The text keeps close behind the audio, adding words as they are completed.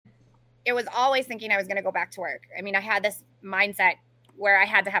it was always thinking I was going to go back to work. I mean, I had this mindset where I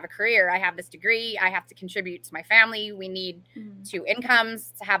had to have a career. I have this degree. I have to contribute to my family. We need two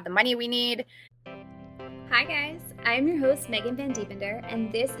incomes to have the money we need. Hi guys, I'm your host Megan Van Diepender, and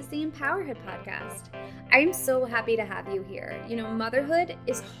this is the Empowerhood podcast. I am so happy to have you here. You know, motherhood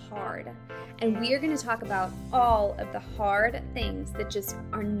is hard, and we are going to talk about all of the hard things that just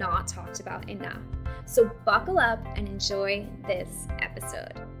are not talked about enough. So buckle up and enjoy this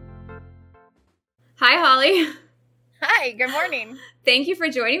episode. Hi, Holly. Hi, good morning. Thank you for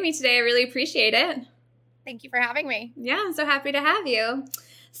joining me today. I really appreciate it. Thank you for having me. Yeah, I'm so happy to have you.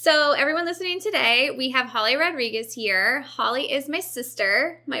 So everyone listening today, we have Holly Rodriguez here. Holly is my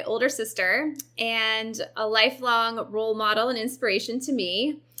sister, my older sister, and a lifelong role model and inspiration to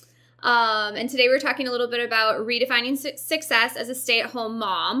me. And today we're talking a little bit about redefining success as a stay-at-home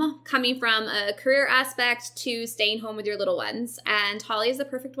mom, coming from a career aspect to staying home with your little ones. And Holly is the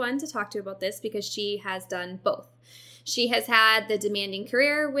perfect one to talk to about this because she has done both. She has had the demanding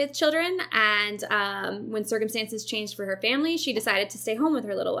career with children, and when circumstances changed for her family, she decided to stay home with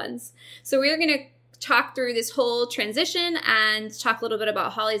her little ones. So we are going to talk through this whole transition and talk a little bit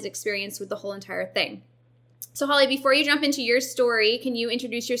about Holly's experience with the whole entire thing. So Holly, before you jump into your story, can you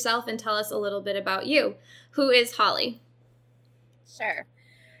introduce yourself and tell us a little bit about you? Who is Holly? Sure.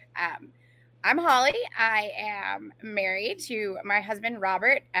 I'm Holly. I am married to my husband,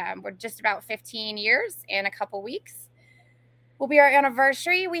 Robert. We're just about 15 years in a couple weeks. Will be our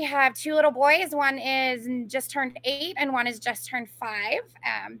anniversary. We have two little boys. One is just turned 8 and one is just turned 5.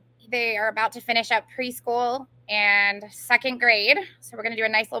 They are about to finish up preschool and second grade. So we're going to do a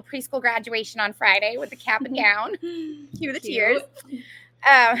nice little preschool graduation on Friday with the cap and gown. Cue the tears.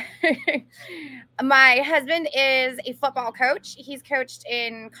 My husband is a football coach. He's coached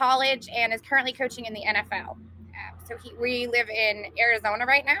in college and is currently coaching in the NFL. We live in Arizona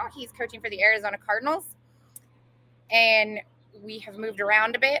right now. He's coaching for the Arizona Cardinals. And we have moved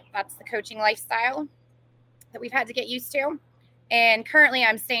around a bit. That's the coaching lifestyle that we've had to get used to. And currently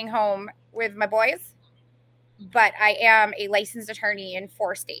I'm staying home with my boys, but I am a licensed attorney in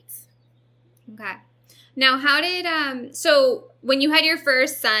 4 states. Okay. Now, how did, so when you had your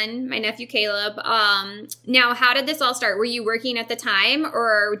first son, my nephew Caleb, now how did this all start? Were you working at the time,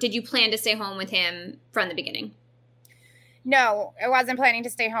 or did you plan to stay home with him from the beginning? No, I wasn't planning to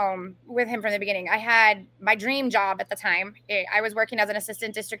stay home with him from the beginning. I had my dream job at the time. I was working as an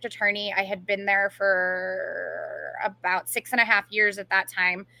assistant district attorney. I had been there for about 6.5 years at that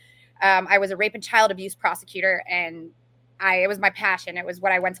time. I was a rape and child abuse prosecutor, and it was my passion. It was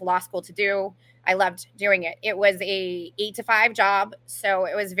what I went to law school to do. I loved doing it. It was a 8 to 5 job, so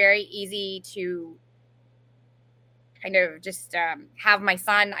it was very easy to kind of just have my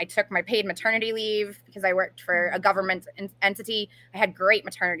son. I took my paid maternity leave because I worked for a government entity. I had great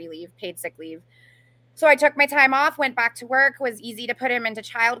maternity leave, paid sick leave. So I took my time off, went back to work. It was easy to put him into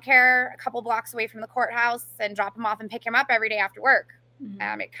childcare a couple blocks away from the courthouse and drop him off and pick him up every day after work.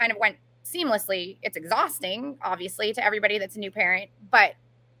 Mm-hmm. It kind of went seamlessly. It's exhausting, obviously, to everybody that's a new parent, but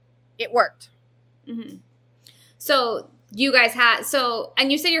it worked. Mm-hmm. So you guys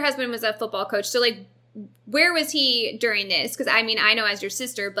and you said your husband was a football coach. So where was he during this? Because I mean, I know as your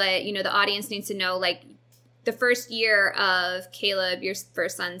sister, but you know, the audience needs to know, like, the first year of Caleb, your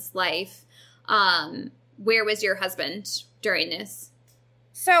first son's life. Where was your husband during this?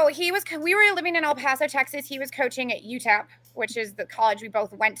 So we were living in El Paso, Texas. He was coaching at UTEP, which is the college we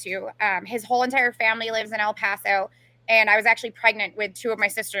both went to. His whole entire family lives in El Paso. And I was actually pregnant with 2 of my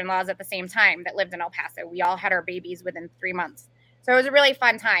sister-in-laws at the same time that lived in El Paso. We all had our babies within 3 months. So it was a really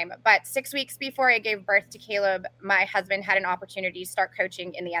fun time. But 6 weeks before I gave birth to Caleb, my husband had an opportunity to start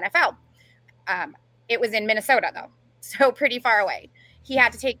coaching in the NFL. It was in Minnesota, though, so pretty far away. He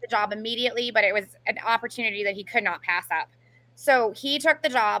had to take the job immediately, but it was an opportunity that he could not pass up. So he took the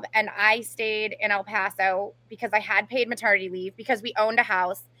job, and I stayed in El Paso because I had paid maternity leave, because we owned a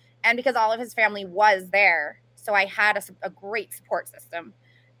house, and because all of his family was there. So I had a great support system.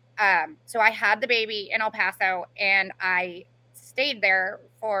 So I had the baby in El Paso, and I stayed there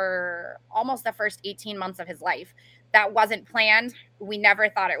for almost the first 18 months of his life. That wasn't planned. We never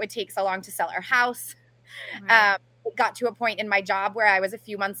thought it would take so long to sell our house. Right. It got to a point in my job where I was a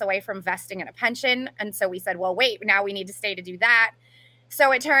few months away from vesting in a pension. And so we said, well, wait, now we need to stay to do that.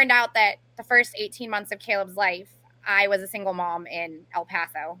 So it turned out that the first 18 months of Caleb's life, I was a single mom in El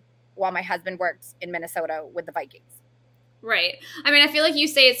Paso while my husband worked in Minnesota with the Vikings. Right. I mean, I feel like you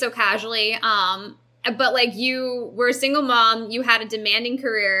say it so casually, but like, you were a single mom, you had a demanding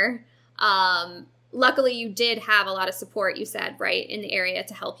career. Luckily, you did have a lot of support, you said, right, in the area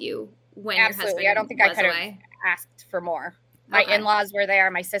to help you when Absolutely. Your husband I don't think I could have asked for more. My in-laws were there.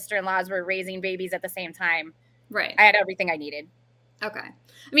 My sister-in-laws were raising babies at the same time. Right. I had everything I needed. Okay.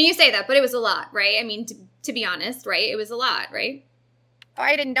 I mean, you say that, but it was a lot, right? I mean, to be honest, right? It was a lot, right? Oh,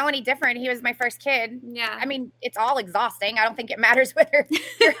 I didn't know any different. He was my first kid. Yeah. I mean, it's all exhausting. I don't think it matters whether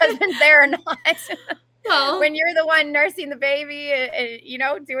your husband's there or not. Well, when you're the one nursing the baby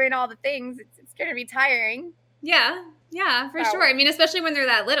and doing all the things, it's going to be tiring. Yeah. Yeah, for sure. I mean, especially when they're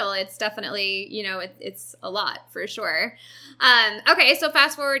that little, it's definitely, it's a lot for sure. Okay, so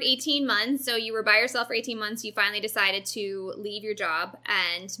fast forward 18 months. So you were by yourself for 18 months. You finally decided to leave your job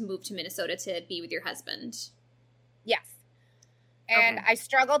and move to Minnesota to be with your husband. Yes. And I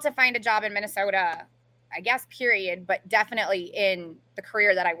struggled to find a job in Minnesota, I guess, period, but definitely in the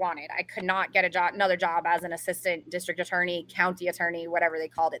career that I wanted. I could not get another job as an assistant district attorney, county attorney, whatever they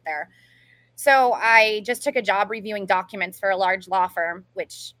called it there. So I just took a job reviewing documents for a large law firm,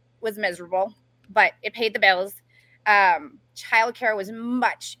 which was miserable, but it paid the bills. Childcare was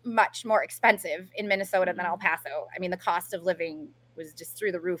much, much more expensive in Minnesota than El Paso. I mean, the cost of living was just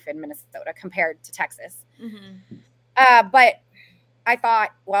through the roof in Minnesota compared to Texas. Mm-hmm. But I thought,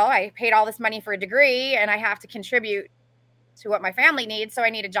 well, I paid all this money for a degree and I have to contribute to what my family needs, so I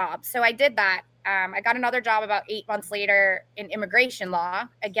need a job. So I did that. I got another job about 8 months later in immigration law.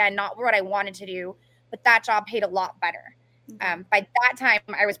 Again, not what I wanted to do, but that job paid a lot better. Okay. By that time,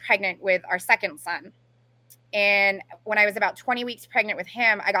 I was pregnant with our second son. And when I was about 20 weeks pregnant with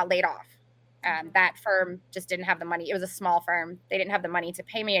him, I got laid off. That firm just didn't have the money. It was a small firm. They didn't have the money to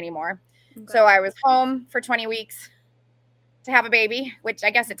pay me anymore. Okay. So I was home for 20 weeks to have a baby, which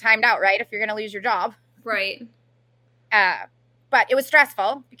I guess it timed out, right? If you're going to lose your job. Right. But it was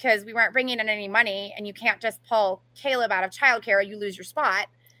stressful because we weren't bringing in any money, and you can't just pull Caleb out of childcare or you lose your spot.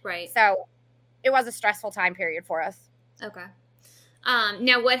 Right. So it was a stressful time period for us. Okay.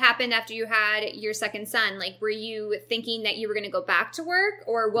 Now, what happened after you had your second son? Like, were you thinking that you were going to go back to work,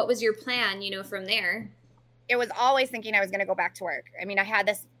 or what was your plan, from there? It was always thinking I was going to go back to work. I mean, I had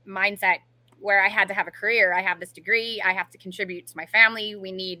this mindset where I had to have a career. I have this degree. I have to contribute to my family.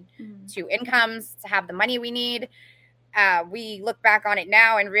 We need 2 incomes to have the money we need. We look back on it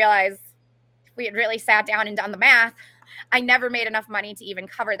now and realize if we had really sat down and done the math, I never made enough money to even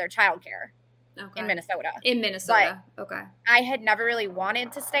cover their childcare in Minnesota. But okay. I had never really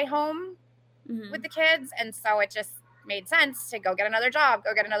wanted to stay home with the kids, and so it just made sense to go get another job.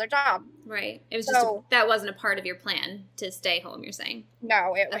 Right. It was just that wasn't a part of your plan to stay home, you're saying?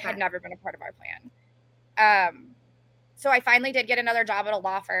 No, it had never been a part of our plan. So I finally did get another job at a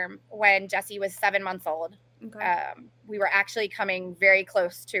law firm when Jesse was 7 months old. Okay. We were actually coming very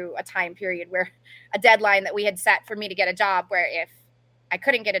close to a time period where a deadline that we had set for me to get a job, where if I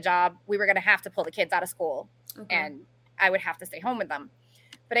couldn't get a job, we were going to have to pull the kids out of school and I would have to stay home with them.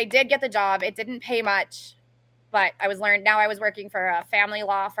 But I did get the job. It didn't pay much, but I was working for a family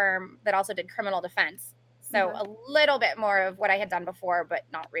law firm that also did criminal defense. So a little bit more of what I had done before, but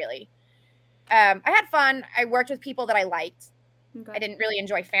not really. I had fun. I worked with people that I liked. Okay. I didn't really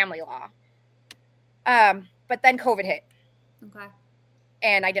enjoy family law. But then COVID hit. Okay.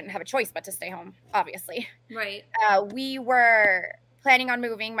 And I didn't have a choice but to stay home, obviously. Right. We were planning on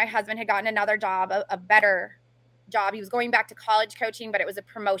moving. My husband had gotten another job, a better job. He was going back to college coaching, but it was a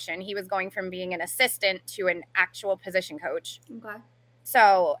promotion. He was going from being an assistant to an actual position coach. Okay.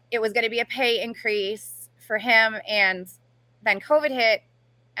 So it was going to be a pay increase for him. And then COVID hit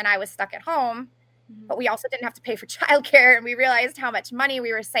and I was stuck at home, but we also didn't have to pay for childcare, and we realized how much money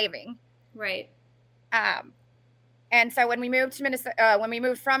we were saving. Right. And so when we moved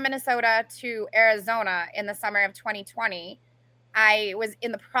from Minnesota to Arizona in the summer of 2020, I was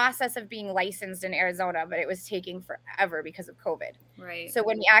in the process of being licensed in Arizona, but it was taking forever because of COVID. Right. So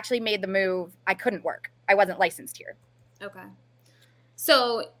when we actually made the move, I couldn't work. I wasn't licensed here. Okay.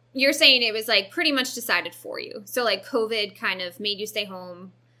 So you're saying it was like pretty much decided for you. So like COVID kind of made you stay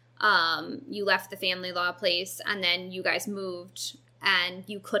home. You left the family law place, and then you guys moved and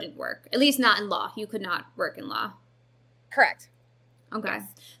you couldn't work, at least not in law. You could not work in law. Correct. Okay. Yes.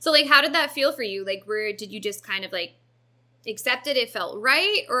 So like, how did that feel for you? Like, did you just kind of like accept it? It felt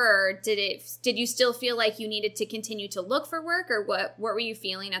right? Or did you still feel like you needed to continue to look for work, or what were you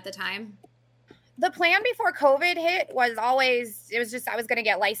feeling at the time? The plan before COVID hit was always, I was going to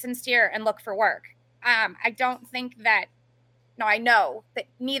get licensed here and look for work. I know that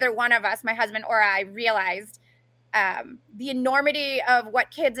neither one of us, my husband or I, realized the enormity of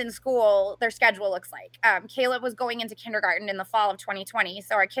what kids in school, their schedule looks like. Caleb was going into kindergarten in the fall of 2020,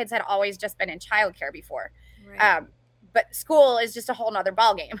 so our kids had always just been in childcare before. Right. But school is just a whole nother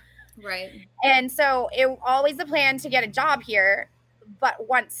ballgame. Right. And so it always the plan to get a job here. But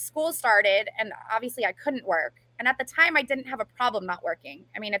once school started, and obviously I couldn't work, And at the time, I didn't have a problem not working.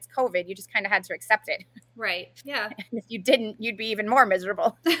 I mean, it's COVID. You just kind of had to accept it. Right. Yeah. And if you didn't, you'd be even more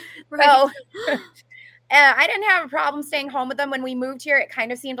miserable. Right. So I didn't have a problem staying home with them. When we moved here, it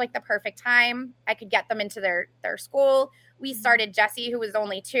kind of seemed like the perfect time. I could get them into their school. We started Jesse, who was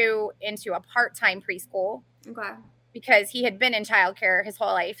only 2, into a part-time preschool. Okay. Because he had been in childcare his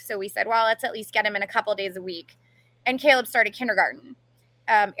whole life. So we said, well, let's at least get him in a couple days a week. And Caleb started kindergarten.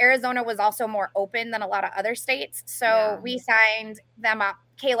 Arizona was also more open than a lot of other states. So we signed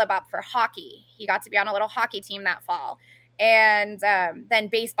Caleb up for hockey. He got to be on a little hockey team that fall. And then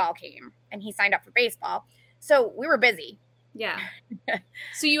baseball came and he signed up for baseball. So we were busy. Yeah.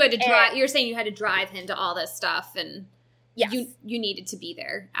 So you had to drive, you're saying you had to drive him to all this stuff, and yes. you needed to be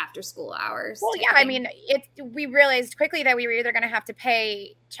there after school hours. Well, yeah, I mean, we realized quickly that we were either going to have to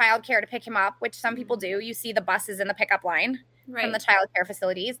pay childcare to pick him up, which some people do. You see the buses in the pickup line from the childcare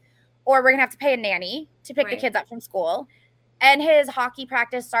facilities, or we're going to have to pay a nanny to pick the kids up from school. And his hockey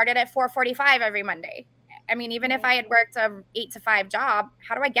practice started at 4:45 every Monday. I mean, even if I had worked a 8 to 5 job,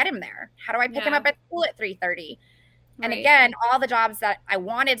 how do I get him there? How do I pick him up at school at 3:30? And again, all the jobs that I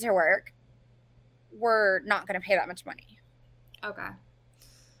wanted to work were not going to pay that much money. Okay.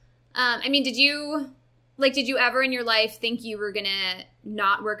 I mean, did you ever in your life think you were going to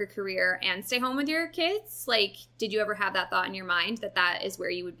not work a career and stay home with your kids? Like, did you ever have that thought in your mind that is where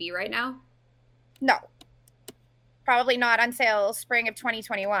you would be right now? No. Probably not until spring of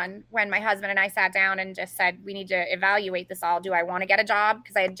 2021, when my husband and I sat down and just said, we need to evaluate this all. Do I want to get a job?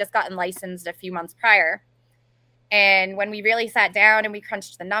 Because I had just gotten licensed a few months prior. And when we really sat down and we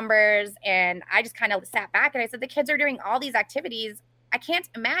crunched the numbers, and I just kind of sat back and I said, the kids are doing all these activities. I can't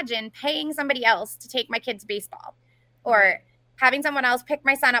imagine paying somebody else to take my kid to baseball, or having someone else pick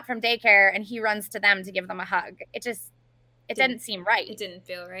my son up from daycare and he runs to them to give them a hug. It didn't seem right. It didn't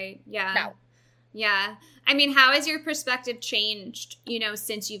feel right. Yeah. No. Yeah. I mean, how has your perspective changed,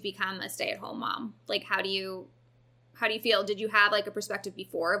 since you've become a stay-at-home mom? Like, how do you feel? Did you have like a perspective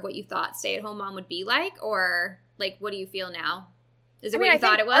before of what you thought stay-at-home mom would be like, or like, what do you feel now? Is it what you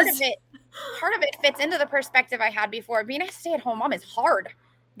thought it was? Part of it fits into the perspective I had before. Being a stay-at-home mom is hard.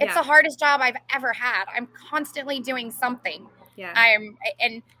 It's the hardest job I've ever had. I'm constantly doing something. Yeah.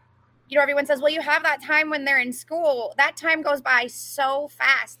 Everyone says, well, you have that time when they're in school. That time goes by so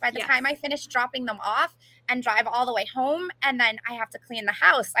fast. By the time I finish dropping them off and drive all the way home, and then I have to clean the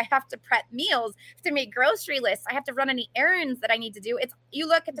house, I have to prep meals, I have to make grocery lists, I have to run any errands that I need to do. You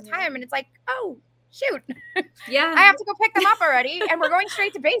look at the time and it's like, oh, shoot. Yeah. I have to go pick them up already, and we're going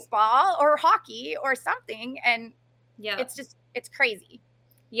straight to baseball or hockey or something. And it's crazy.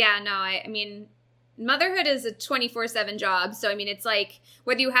 Yeah, no, I mean, motherhood is a 24/7 job. So, I mean, it's like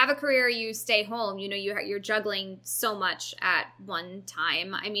whether you have a career or you stay home, you're juggling so much at one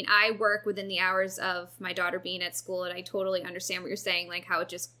time. I mean, I work within the hours of my daughter being at school, and I totally understand what you're saying, like how it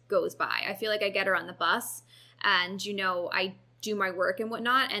just goes by. I feel like I get her on the bus and, I do my work and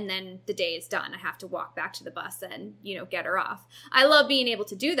whatnot, and then the day is done. I have to walk back to the bus and, get her off. I love being able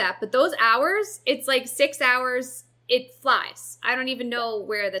to do that, but those hours, it's like 6 hours, it flies. I don't even know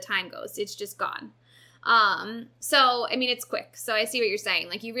where the time goes. It's just gone. So, I mean, it's quick. So I see what you're saying.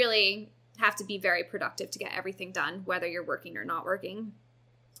 Like, you really have to be very productive to get everything done, whether you're working or not working,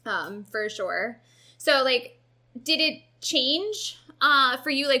 for sure. So, like, did it change, for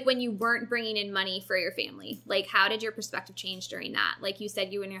you, like, when you weren't bringing in money for your family? Like, how did your perspective change during that? Like you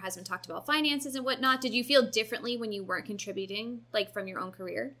said, you and your husband talked about finances and whatnot. Did you feel differently when you weren't contributing, like, from your own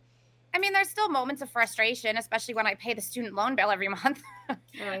career? I mean, there's still moments of frustration, especially when I pay the student loan bill every month. Oh,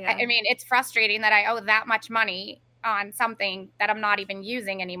 yeah. I mean, it's frustrating that I owe that much money on something that I'm not even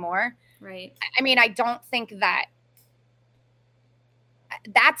using anymore. Right. I mean, I don't think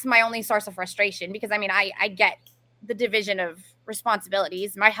that's my only source of frustration, because, I mean, I get the division of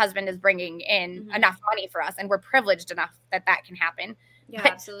responsibilities. My husband is bringing in enough money for us, and we're privileged enough that can happen. Yeah,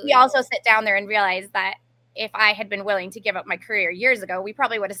 but absolutely. We also sit down there and realize that if I had been willing to give up my career years ago, we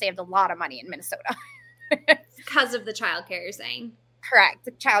probably would have saved a lot of money in Minnesota. Because of the childcare, you're saying? Correct.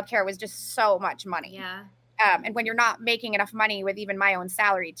 The childcare was just so much money. Yeah. And when you're not making enough money with even my own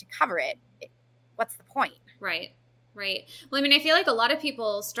salary to cover it, what's the point? Right. Right. Well, I mean, I feel like a lot of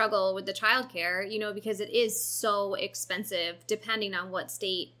people struggle with the childcare, because it is so expensive depending on what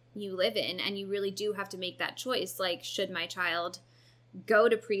state you live in. And you really do have to make that choice. Like, should my child go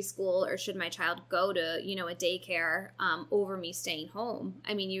to preschool, or should my child go to, a daycare, over me staying home?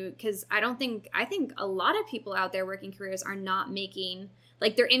 I mean, because I think a lot of people out there working careers are not making,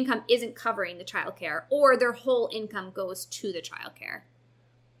 like, their income isn't covering the childcare, or their whole income goes to the childcare.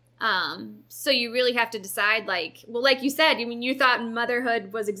 So you really have to decide, like, well, like you said, I mean, you thought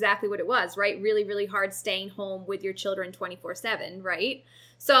motherhood was exactly what it was, right? Really, really hard staying home with your children 24/7, right?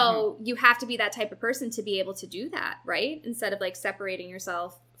 So you have to be that type of person to be able to do that, right? Instead of like separating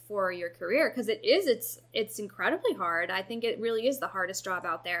yourself for your career, because it's incredibly hard. I think it really is the hardest job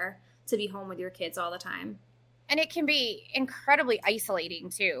out there, to be home with your kids all the time. And it can be incredibly isolating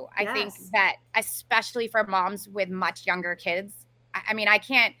too. I think Yes. that especially for moms with much younger kids. I mean, I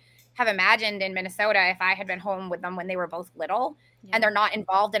can't have imagined in Minnesota if I had been home with them when they were both little and they're not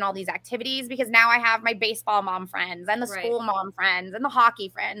involved in all these activities, because now I have my baseball mom friends and the Right. school mom friends and the hockey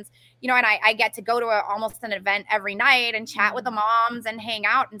friends, you know, and I get to go to almost an event every night and chat with the moms and hang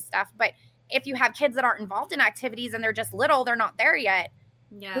out and stuff. But if you have kids that aren't involved in activities and they're just little, they're not there yet.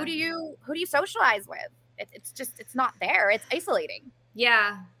 Yeah. Who do you socialize with? It's not there. It's isolating.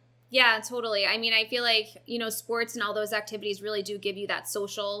 Yeah. Yeah, totally. I mean, I feel like, you know, sports and all those activities really do give you that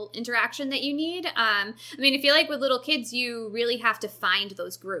social interaction that you need. I mean, I feel like with little kids, you really have to find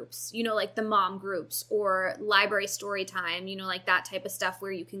those groups, you know, like the mom groups or library story time, you know, like that type of stuff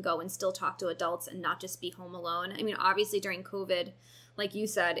where you can go and still talk to adults and not just be home alone. I mean, obviously during COVID, like you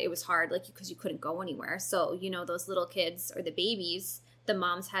said, it was hard, like, because you couldn't go anywhere. So, you know, those little kids or the babies, the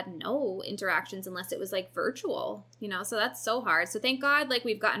moms had no interactions unless it was like virtual, you know, so that's so hard. So thank God, like,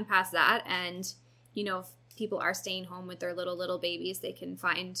 we've gotten past that. And, you know, if people are staying home with their little babies, they can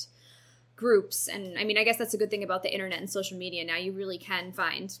find groups. And I mean, I guess that's a good thing about the internet and social media. Now you really can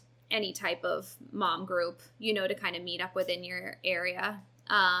find any type of mom group, you know, to kind of meet up within your area.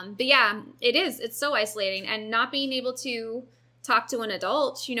 But yeah, it's so isolating, and not being able to talk to an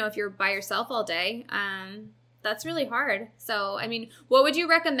adult, you know, if you're by yourself all day, that's really hard. So, I mean, what would you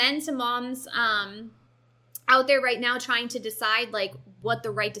recommend to moms out there right now trying to decide, like, what the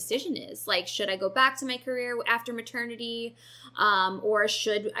right decision is? Like, should I go back to my career after maternity? Or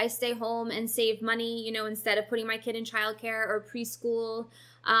should I stay home and save money, you know, instead of putting my kid in childcare or preschool?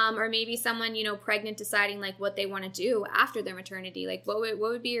 Or maybe someone, you know, pregnant deciding, like, what they want to do after their maternity. Like, what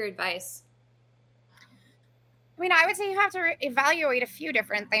would be your advice? I mean, I would say you have to evaluate a few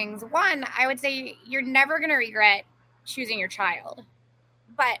different things. One, I would say you're never going to regret choosing your child.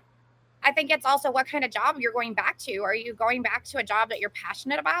 But I think it's also what kind of job you're going back to. Are you going back to a job that you're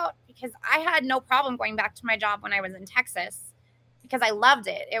passionate about? Because I had no problem going back to my job when I was in Texas because I loved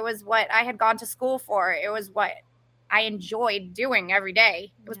it. It was what I had gone to school for. It was what I enjoyed doing every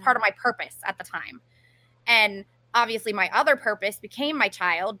day. It was part of my purpose at the time. And obviously my other purpose became my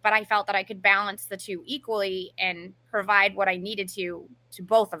child, but I felt that I could balance the two equally and provide what I needed to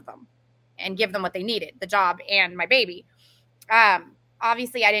both of them and give them what they needed, the job and my baby.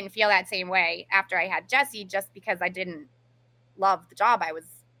 Obviously I didn't feel that same way after I had Jesse, just because I didn't love the job I was,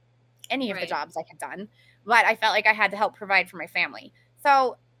 any of the jobs I had done, but I felt like I had to help provide for my family.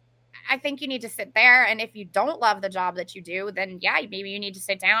 So I think you need to sit there, and if you don't love the job that you do, then yeah, maybe you need to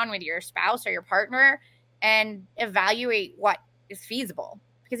sit down with your spouse or your partner and evaluate what is feasible,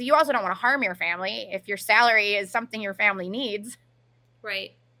 because you also don't want to harm your family if your salary is something your family needs.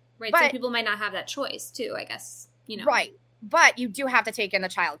 Right. But some people might not have that choice too, I guess, you know. Right. But you do have to take in the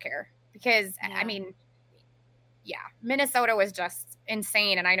childcare, because I mean, yeah, Minnesota was just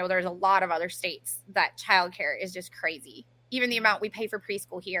insane. And I know there's a lot of other states that childcare is just crazy. Even the amount we pay for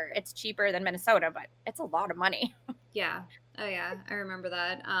preschool here, it's cheaper than Minnesota, but it's a lot of money. Yeah. Oh yeah. I remember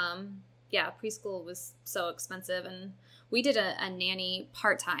that. Yeah, preschool was so expensive, and we did a nanny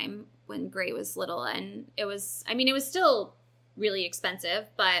part-time when Gray was little, and it was still really expensive,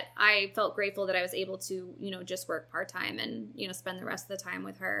 but I felt grateful that I was able to, you know, just work part-time and, you know, spend the rest of the time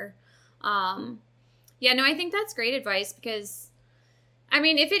with her. Yeah, no, I think that's great advice, because I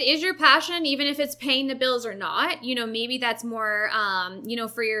mean, if it is your passion, even if it's paying the bills or not, you know, maybe that's more, you know,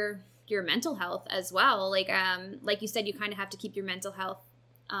 for your mental health as well. Like you said, you kind of have to keep your mental health,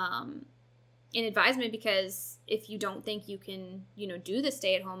 in advisement, because if you don't think you can, you know, do the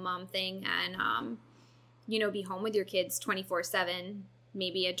stay-at-home mom thing and, you know, be home with your kids 24/7,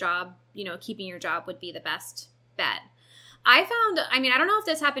 maybe a job, you know, keeping your job would be the best bet. I don't know if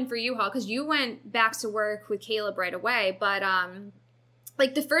this happened for you, Hall, because you went back to work with Caleb right away, but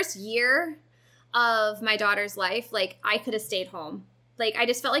like the first year of my daughter's life, like I could have stayed home. Like I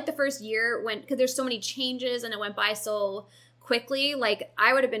just felt like the first year went, because there's so many changes and it went by so quickly, like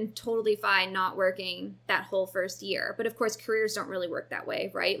I would have been totally fine not working that whole first year. But of course, careers don't really work that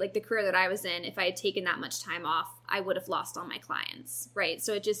way, right? Like the career that I was in, if I had taken that much time off, I would have lost all my clients, right?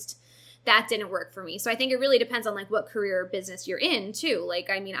 So that didn't work for me. So I think it really depends on like what career or business you're in too. Like,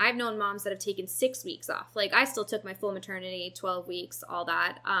 I mean, I've known moms that have taken 6 weeks off. Like I still took my full maternity, 12 weeks, all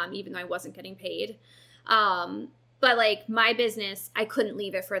that, even though I wasn't getting paid. But like my business, I couldn't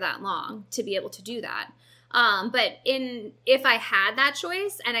leave it for that long to be able to do that. But if I had that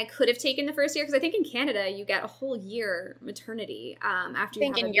choice and I could have taken the first year, because I think in Canada you get a whole year maternity after you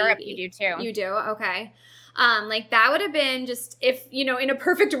have a baby. I think in Europe you do too. You do? Okay. Like that would have been just if, in a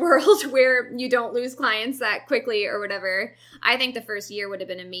perfect world where you don't lose clients that quickly or whatever, I think the first year would have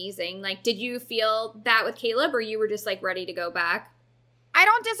been amazing. Like, did you feel that with Caleb, or you were just like ready to go back? I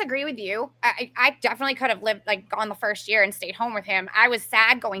don't disagree with you. I definitely could have lived like gone the first year and stayed home with him. I was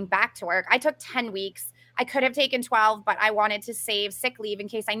sad going back to work. I took 10 weeks. I could have taken 12, but I wanted to save sick leave in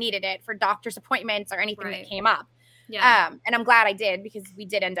case I needed it for doctor's appointments or anything that came up. Yeah. And I'm glad I did, because we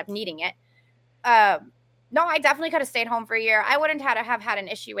did end up needing it. No, I definitely could have stayed home for a year. I wouldn't have had an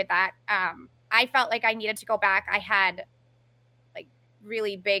issue with that. I felt like I needed to go back. I had like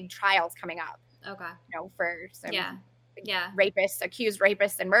really big trials coming up. Okay. For some accused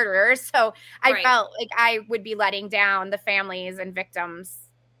rapists and murderers. So I felt like I would be letting down the families and victims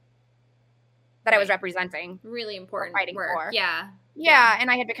that I was representing. Really important fighting work. for. Yeah. Yeah.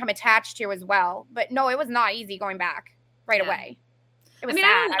 And I had become attached to as well. But no, it was not easy going back right away. It was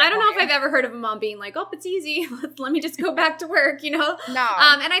sad. I don't know if I've ever heard of a mom being like, oh, it's easy. Let me just go back to work, No.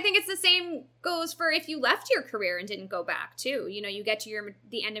 And I think it's the same goes for if you left your career and didn't go back too. You get to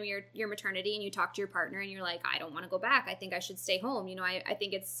the end of your maternity and you talk to your partner and you're like, I don't want to go back. I think I should stay home. I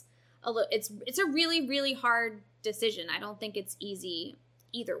think it's a really, really hard decision. I don't think it's easy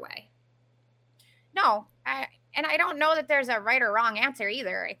either way. No. And I don't know that there's a right or wrong answer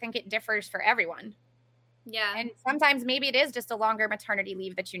either. I think it differs for everyone. Yeah. And sometimes maybe it is just a longer maternity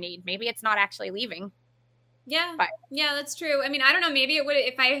leave that you need. Maybe it's not actually leaving. Yeah. But yeah, that's true. I don't know. Maybe it would,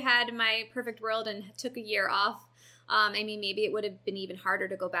 if I had my perfect world and took a year off, maybe it would have been even harder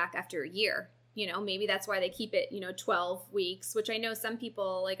to go back after a year. Maybe that's why they keep it, 12 weeks, which I know some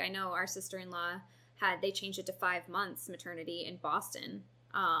people, like I know our sister-in-law they changed it to 5 months maternity in Boston.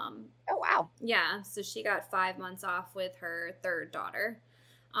 Oh, wow. Yeah. So she got 5 months off with her third daughter.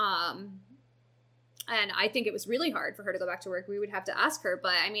 And I think it was really hard for her to go back to work. We would have to ask her.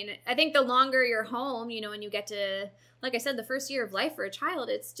 But I think the longer you're home, and you get to, like I said, the first year of life for a child,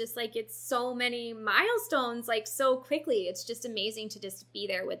 it's just like it's so many milestones, like so quickly. It's just amazing to just be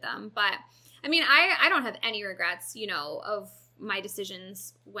there with them. But I don't have any regrets, of my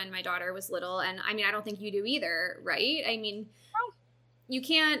decisions when my daughter was little. And I don't think you do either, right? You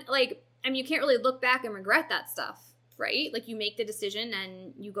can't you can't really look back and regret that stuff, right? Like you make the decision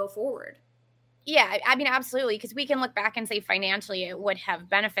and you go forward. Yeah, absolutely. Because we can look back and say financially it would have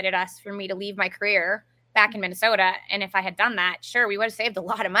benefited us for me to leave my career back in Minnesota. And if I had done that, sure, we would have saved a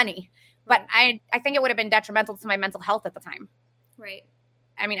lot of money. But I think it would have been detrimental to my mental health at the time. Right.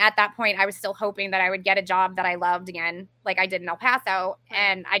 At that point, I was still hoping that I would get a job that I loved again, like I did in El Paso. Right.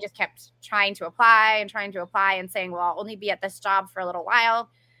 And I just kept trying to apply and saying, well, I'll only be at this job for a little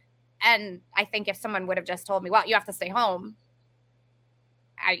while. And I think if someone would have just told me, well, you have to stay home,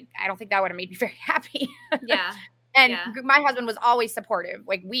 I don't think that would have made me very happy. Yeah. And my husband was always supportive.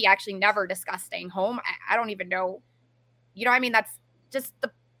 Like we actually never discussed staying home. I don't even know, that's just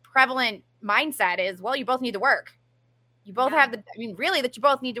the prevalent mindset is, well, you both need to work. You both have really that you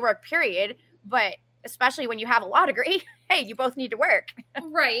both need to work, period. But especially when you have a law degree, hey, you both need to work.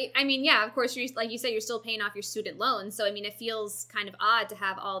 Right. Of course, like you said, you're still paying off your student loans. So, it feels kind of odd to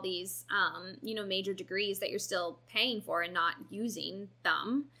have all these, major degrees that you're still paying for and not using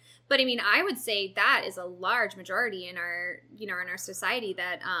them. But I would say that is a large majority in our, in our society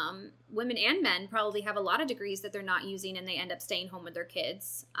that women and men probably have a lot of degrees that they're not using and they end up staying home with their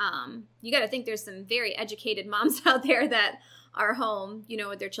kids. You got to think there's some very educated moms out there that are home,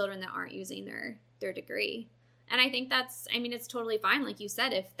 with their children that aren't using their degree. And I think that's, it's totally fine. Like you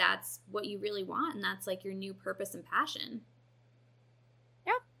said, if that's what you really want and that's like your new purpose and passion.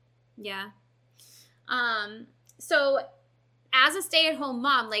 Yeah. Yeah. So as a stay-at-home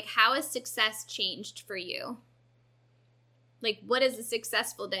mom, like how has success changed for you? Like what is a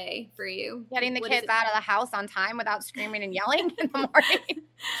successful day for you? Getting the kids out of the house on time without screaming and yelling in the morning.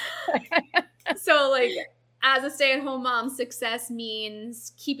 So like as a stay-at-home mom, success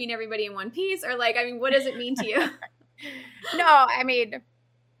means keeping everybody in one piece, or what does it mean to you? No,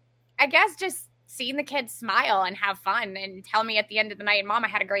 I guess just seeing the kids smile and have fun and tell me at the end of the night, Mom, I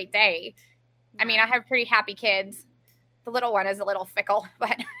had a great day. I have pretty happy kids. The little one is a little fickle,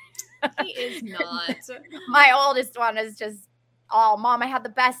 but he is not. My oldest one is just, oh, Mom, I had the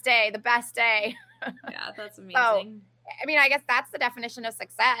best day. Yeah, that's amazing. So, I guess that's the definition of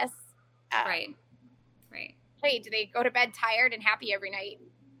success. Right. Hey, do they go to bed tired and happy every night?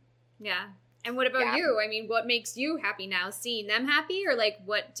 Yeah. And what about you? What makes you happy now? Seeing them happy, or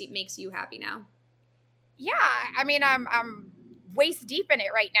what makes you happy now? Yeah, I mean, I'm waist deep in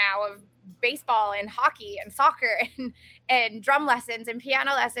it right now of baseball and hockey and soccer and drum lessons and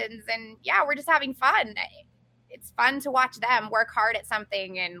piano lessons, and yeah, we're just having fun. It's fun to watch them work hard at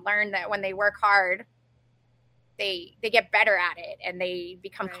something and learn that when they work hard, they get better at it and they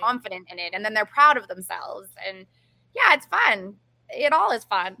become Right. confident in it, and then they're proud of themselves. And yeah, it's fun. It all is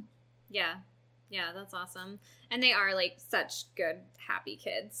fun. Yeah. Yeah, that's awesome. And they are like such good, happy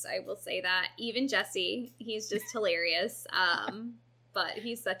kids. I will say that. Even Jesse, he's just hilarious. But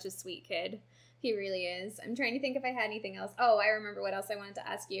he's such a sweet kid. He really is. I'm trying to think if I had anything else. Oh, I remember what else I wanted to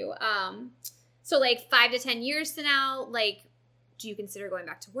ask you. So like 5 to 10 years to now, like, do you consider going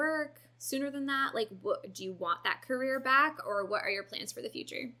back to work sooner than that? Like, what do you want that career back, or what are your plans for the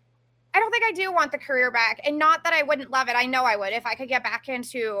future? I don't think I do want the career back. And not that I wouldn't love it. I know I would. If I could get back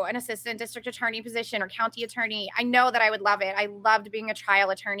into an assistant district attorney position or county attorney, I know that I would love it. I loved being a trial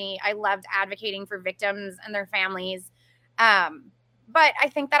attorney. I loved advocating for victims and their families. But I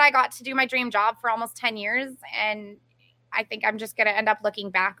think that I got to do my dream job for almost 10 years. And I think I'm just going to end up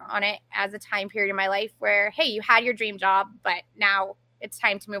looking back on it as a time period in my life where, hey, you had your dream job, but now it's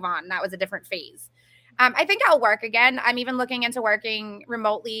time to move on. That was a different phase. I think I'll work again. I'm even looking into working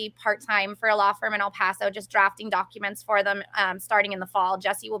remotely part-time for a law firm in El Paso, just drafting documents for them starting in the fall.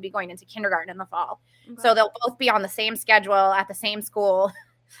 Jesse will be going into kindergarten in the fall. Okay. So they'll both be on the same schedule at the same school.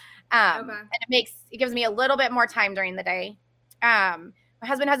 Okay. And it gives me a little bit more time during the day. My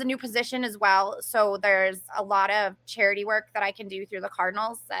husband has a new position as well. So there's a lot of charity work that I can do through the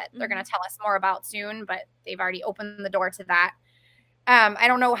Cardinals that they're going to tell us more about soon, but they've already opened the door to that. I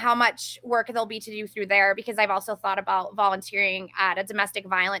don't know how much work there'll be to do through there, because I've also thought about volunteering at a domestic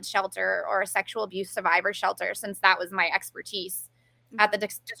violence shelter or a sexual abuse survivor shelter, since that was my expertise at the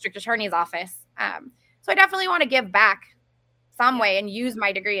district attorney's office. So I definitely want to give back some way and use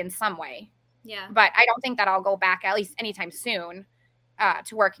my degree in some way. Yeah. But I don't think that I'll go back, at least anytime soon,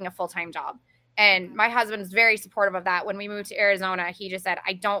 to working a full-time job. And my husband's very supportive of that. When we moved to Arizona, he just said,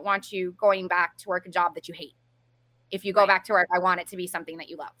 I don't want you going back to work a job that you hate. If you go back to work, I want it to be something that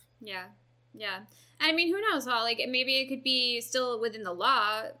you love. Yeah. Yeah. I mean, who knows, Paul? Like, maybe it could be still within the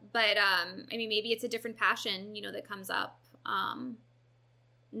law, but I mean, maybe it's a different passion, that comes up.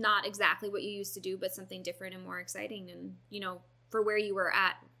 Not exactly what you used to do, but something different and more exciting, and for where you were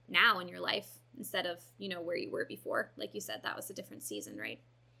at now in your life instead of where you were before. Like you said, that was a different season, right?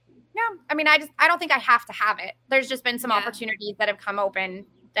 Yeah. I mean, I don't think I have to have it. There's just been some opportunities that have come open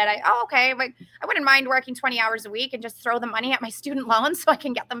that okay, like I wouldn't mind working 20 hours a week and just throw the money at my student loans so I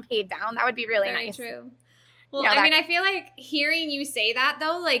can get them paid down. That would be really nice. Very true. Well, I mean, I feel like hearing you say that,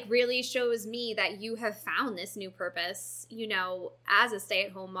 though, like really shows me that you have found this new purpose, as a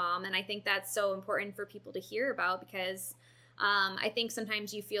stay-at-home mom. And I think that's so important for people to hear about, because I think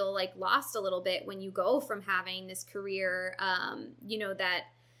sometimes you feel like lost a little bit when you go from having this career, that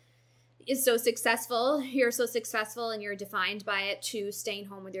is so successful, you're so successful and you're defined by it, to staying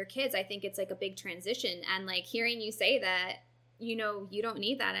home with your kids. I think it's like a big transition. And like hearing you say that, you don't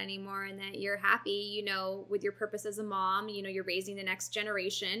need that anymore, and that you're happy, with your purpose as a mom, you're raising the next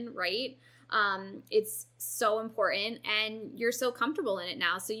generation, right? It's so important, and you're so comfortable in it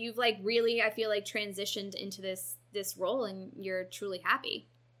now. So you've like really, I feel like, transitioned into this role, and you're truly happy.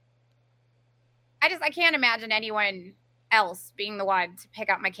 I can't imagine anyone else being the one to pick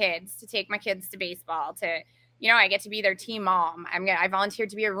up my kids, to take my kids to baseball, to, I get to be their team mom. I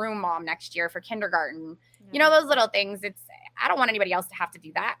volunteered to be a room mom next year for kindergarten. Yeah. Those little things. I don't want anybody else to have to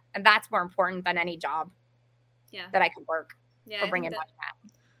do that. And that's more important than any job that I could work or bring in money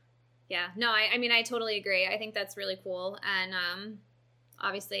at. Yeah, no, I mean, I totally agree. I think that's really cool. And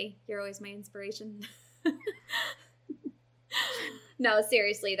obviously you're always my inspiration. No,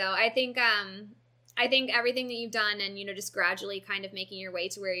 seriously though, I think everything that you've done, and, just gradually kind of making your way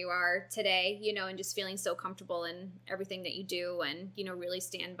to where you are today, and just feeling so comfortable in everything that you do, and, really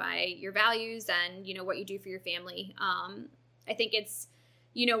stand by your values and, what you do for your family. I think it's,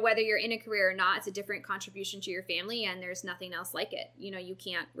 whether you're in a career or not, it's a different contribution to your family, and there's nothing else like it. You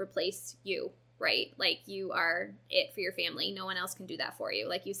can't replace you, right? Like, you are it for your family. No one else can do that for you.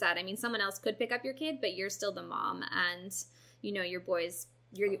 Like you said, I mean, someone else could pick up your kid, but you're still the mom, and,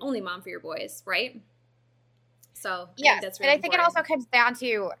 you're the only mom for your boys, right? So yeah, that's really and I think important. it also comes down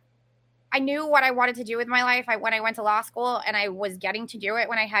to, I knew what I wanted to do with my life when I went to law school, and I was getting to do it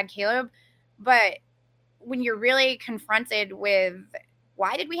when I had Caleb. But when you're really confronted with,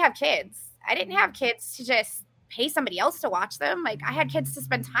 why did we have kids? I didn't have kids to just pay somebody else to watch them. Like, I had kids to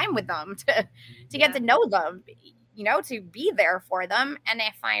spend time with them, to get to know them, to be there for them. And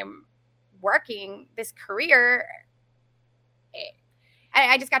if I'm working this career,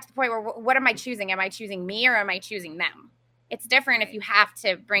 I just got to the point where, what am I choosing? Am I choosing me or am I choosing them? It's different if you have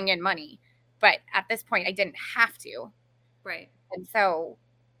to bring in money. But at this point, I didn't have to. Right. And so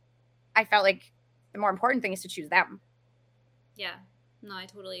I felt like the more important thing is to choose them. Yeah. No, I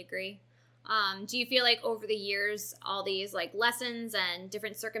totally agree. Do you feel like over the years, all these like lessons and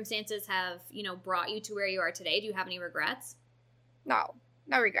different circumstances have, brought you to where you are today? Do you have any regrets? No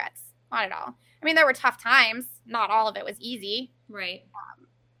regrets. Not at all. I mean, there were tough times. Not all of it was easy. Right.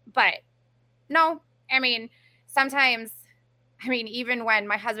 But no, I mean, sometimes, even when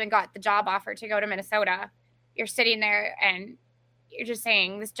my husband got the job offer to go to Minnesota, you're sitting there and you're just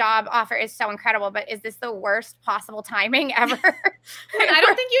saying, this job offer is so incredible, but is this the worst possible timing ever? I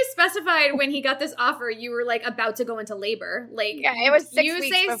don't think you specified when he got this offer, you were like about to go into labor. Like, yeah, it was 6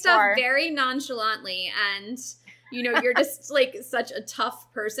 weeks say before. Stuff very nonchalantly, and you're just like such a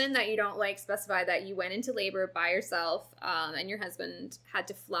tough person that you don't like specify that you went into labor by yourself, and your husband had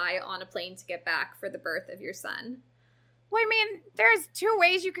to fly on a plane to get back for the birth of your son. Well, there's two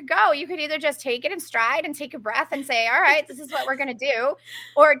ways you could go. You could either just take it in stride and take a breath and say, all right, this is what we're going to do.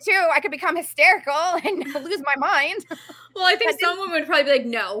 Or two, I could become hysterical and lose my mind. Well, I think someone would probably be like,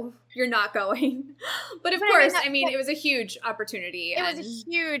 no, you're not going. But of course, it was a huge opportunity. It was a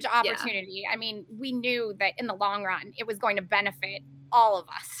huge opportunity. Yeah. We knew that in the long run, it was going to benefit all of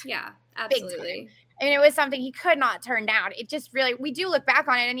us. Yeah, absolutely. It was something he could not turn down. It just really, we do look back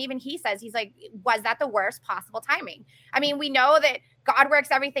on it. And even he says, he's like, was that the worst possible timing? We know that God works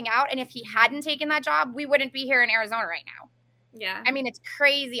everything out. And if he hadn't taken that job, we wouldn't be here in Arizona right now. Yeah. It's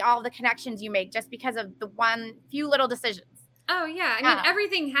crazy, all the connections you make just because of the few little decisions. Oh, yeah.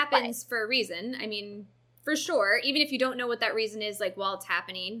 Everything happens for a reason. For sure, even if you don't know what that reason is, like, while it's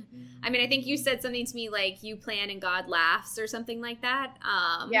happening. I think you said something to me like, you plan and God laughs or something like that.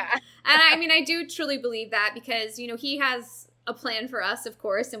 Yeah. And I do truly believe that because, he has a plan for us, of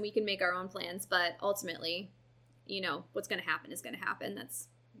course, and we can make our own plans. But ultimately, what's going to happen is going to happen. That's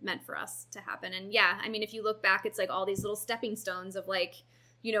meant for us to happen. And yeah, if you look back, it's like all these little stepping stones of like,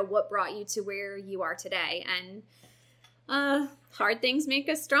 what brought you to where you are today. And hard things make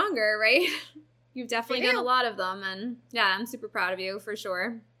us stronger, right? You've definitely done a lot of them, and yeah, I'm super proud of you for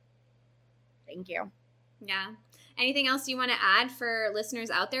sure. Thank you. Yeah. Anything else you want to add for listeners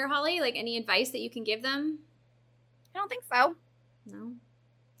out there, Holly? Like any advice that you can give them? I don't think so. No?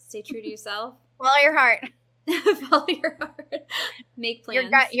 Stay true to yourself. Follow your heart. Follow your heart. Make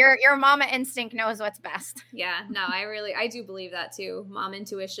plans. Your mama instinct knows what's best. Yeah, no, I do believe that too. Mom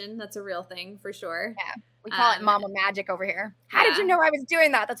intuition, that's a real thing for sure. Yeah. We call it mama magic over here. How did you know I was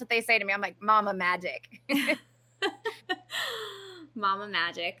doing that? That's what they say to me. I'm like, mama magic. Mama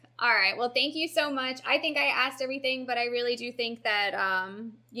magic. All right. Well, thank you so much. I think I asked everything, but I really do think that,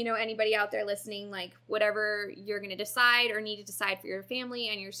 anybody out there listening, like whatever you're going to decide or need to decide for your family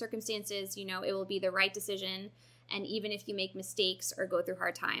and your circumstances, it will be the right decision. And even if you make mistakes or go through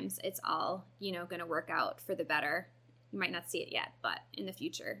hard times, it's all, going to work out for the better. You might not see it yet, but in the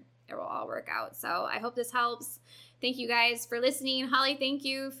future, it will all work out. So I hope this helps. Thank you guys for listening. Holly, thank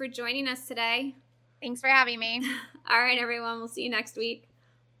you for joining us today. Thanks for having me. All right, everyone. We'll see you next week.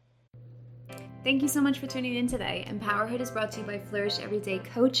 Thank you so much for tuning in today. Empowerhood is brought to you by Flourish Everyday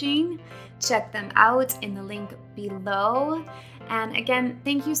Coaching. Check them out in the link below. And again,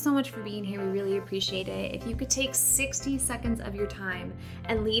 thank you so much for being here. We really appreciate it. If you could take 60 seconds of your time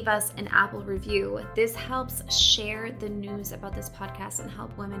and leave us an Apple review, this helps share the news about this podcast and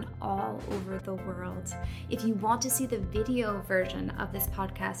help women all over the world. If you want to see the video version of this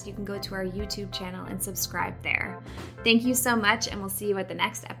podcast, you can go to our YouTube channel and subscribe there. Thank you so much, and we'll see you at the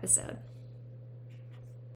next episode.